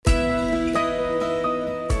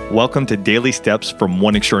Welcome to Daily Steps from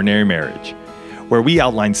One Extraordinary Marriage, where we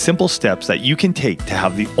outline simple steps that you can take to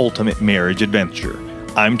have the ultimate marriage adventure.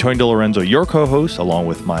 I'm Tony DeLorenzo, your co-host, along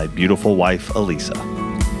with my beautiful wife, Elisa.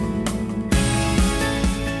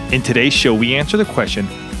 In today's show, we answer the question,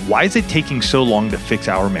 why is it taking so long to fix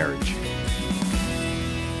our marriage?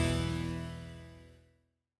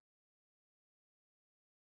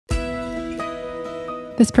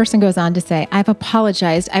 This person goes on to say, I've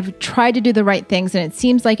apologized. I've tried to do the right things, and it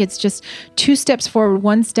seems like it's just 2 steps forward,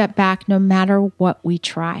 1 step back, no matter what we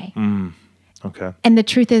try. Okay. And the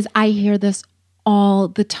truth is, I hear this all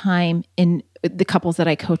the time in the couples that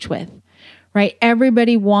I coach with, right?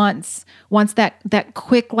 Everybody wants that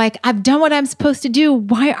quick, like, I've done what I'm supposed to do.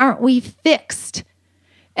 Why aren't we fixed?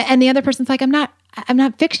 And the other person's like, I'm not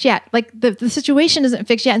fixed yet. Like the situation isn't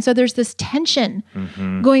fixed yet. And so there's this tension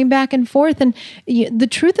going back and forth. And the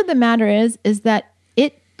truth of the matter is that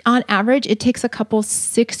on average, it takes a couple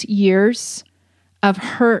 6 years of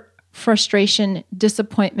hurt, frustration,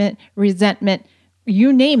 disappointment, resentment,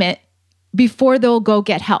 you name it, before they'll go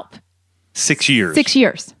get help. 6 years. 6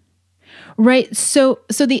 years. Right. So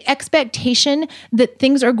the expectation that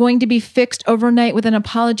things are going to be fixed overnight with an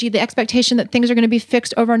apology, the expectation that things are going to be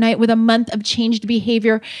fixed overnight with a month of changed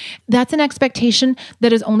behavior, that's an expectation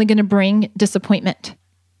that is only going to bring disappointment.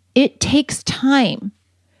 It takes time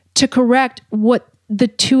to correct what the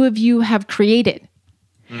two of you have created.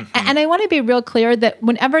 And I want to be real clear that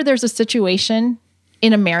whenever there's a situation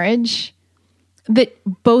in a marriage, that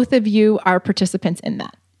both of you are participants in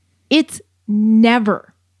that. It's never,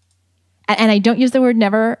 and I don't use the word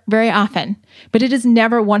never very often, but it is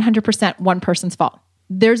never 100% one person's fault.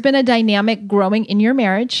 There's been a dynamic growing in your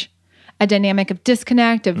marriage, a dynamic of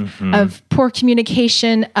disconnect, of poor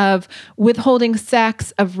communication, of withholding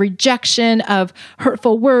sex, of rejection, of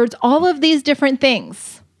hurtful words, all of these different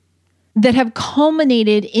things that have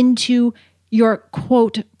culminated into your,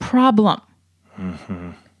 quote, problem.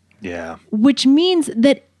 Yeah. Which means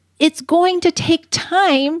that it's going to take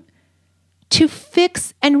time to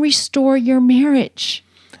fix and restore your marriage.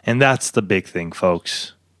 And that's the big thing,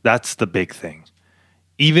 folks. That's the big thing.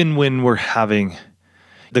 Even when we're having,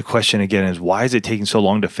 the question again is, why is it taking so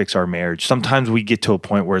long to fix our marriage? Sometimes we get to a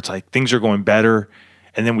point where it's like things are going better,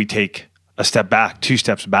 and then we take a step back, 2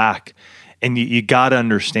 steps back. And you got to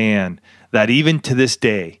understand that even to this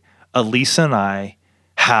day, Elisa and I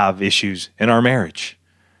have issues in our marriage,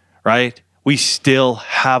 right? We still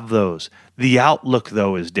have those. The outlook,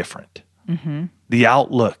 though, is different. The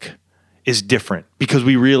outlook is different because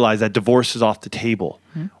we realize that divorce is off the table.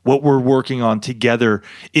 What we're working on together,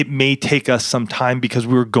 it may take us some time because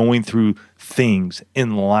we're going through things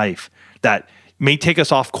in life that may take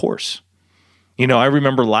us off course. You know, I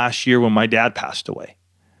remember last year when my dad passed away.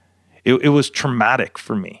 It was traumatic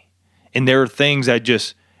for me. And there are things that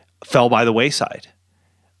just fell by the wayside.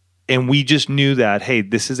 And we just knew that, hey,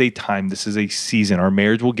 this is a time, this is a season. Our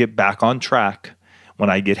marriage will get back on track when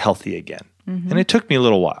I get healthy again. And it took me a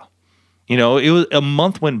little while. You know, it was a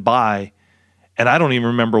month went by and I don't even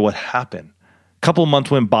remember what happened. A couple of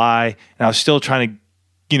months went by and I was still trying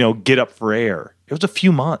to, get up for air. It was a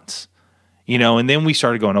few months, and then we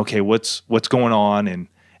started going, okay, what's going on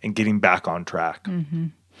and getting back on track.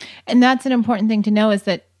 And that's an important thing to know is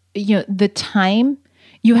that, the time,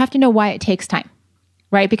 you have to know why it takes time,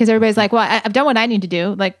 right? Because everybody's like, well, I've done what I need to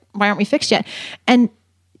do. Like, why aren't we fixed yet? And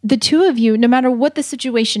the two of you, no matter what the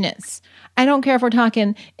situation is, I don't care if we're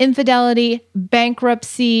talking infidelity,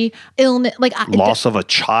 bankruptcy, illness, like loss of a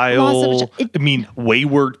child.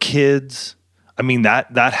 Wayward kids.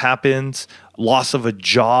 That happens. Loss of a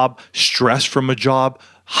job, stress from a job,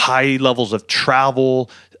 high levels of travel,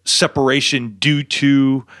 separation due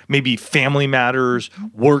to maybe family matters,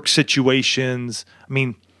 work situations.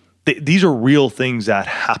 These are real things that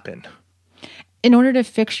happen. In order to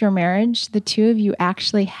fix your marriage, the two of you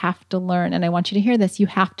actually have to learn, and I want you to hear this, you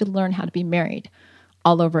have to learn how to be married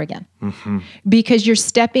all over again. Because you're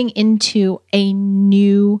stepping into a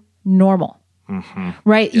new normal,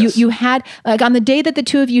 right? Yes. You had, like on the day that the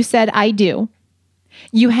two of you said, I do,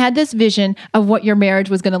 you had this vision of what your marriage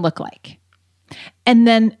was going to look like. And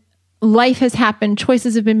then life has happened,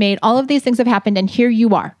 choices have been made, all of these things have happened, and here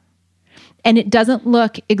you are. And it doesn't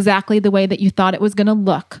look exactly the way that you thought it was going to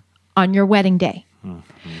look on your wedding day.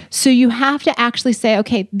 So you have to actually say,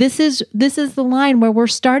 okay, this is the line where we're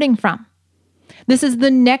starting from. This is the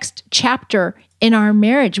next chapter in our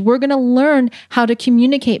marriage. We're going to learn how to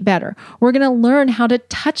communicate better. We're going to learn how to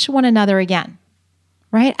touch one another again,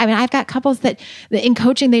 right? I've got couples that in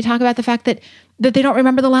coaching, they talk about the fact that they don't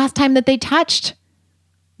remember the last time that they touched.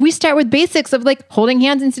 We start with basics of like holding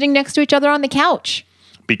hands and sitting next to each other on the couch.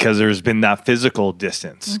 because there's been that physical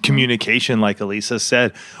distance. Communication, like Elisa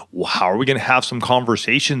said, how are we going to have some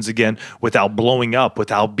conversations again without blowing up,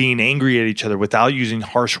 without being angry at each other, without using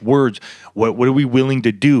harsh words? What are we willing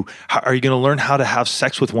to do? How, are you going to learn how to have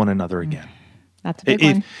sex with one another again? That's a big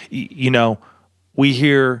one. You know, we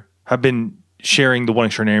here have been sharing the One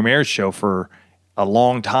Extraordinary Marriage show for a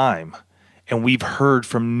long time, and we've heard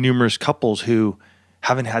from numerous couples who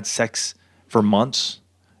haven't had sex for months,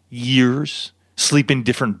 years, sleep in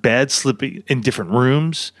different beds, sleep in different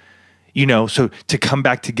rooms, you know, so to come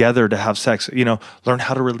back together to have sex, you know, learn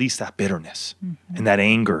how to release that bitterness and that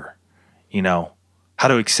anger, you know, how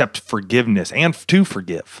to accept forgiveness and to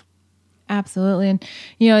forgive. Absolutely. And,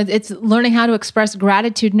 you know, it's learning how to express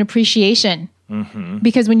gratitude and appreciation.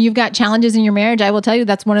 Because when you've got challenges in your marriage, I will tell you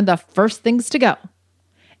that's one of the first things to go.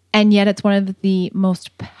 And yet it's one of the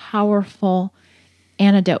most powerful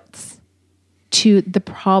antidotes to the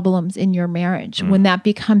problems in your marriage when that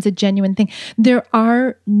becomes a genuine thing. There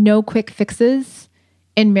are no quick fixes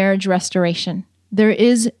in marriage restoration. There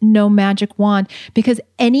is no magic wand, because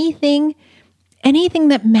anything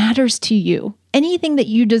that matters to you, anything that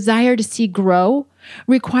you desire to see grow,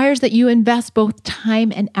 requires that you invest both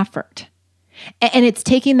time and effort. And it's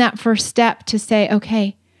taking that first step to say,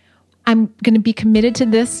 okay, I'm going to be committed to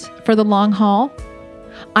this for the long haul.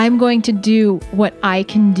 I'm going to do what I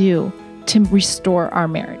can do to restore our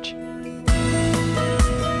marriage.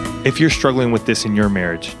 If you're struggling with this in your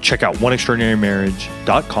marriage, check out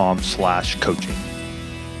oneextraordinarymarriage.com/coaching.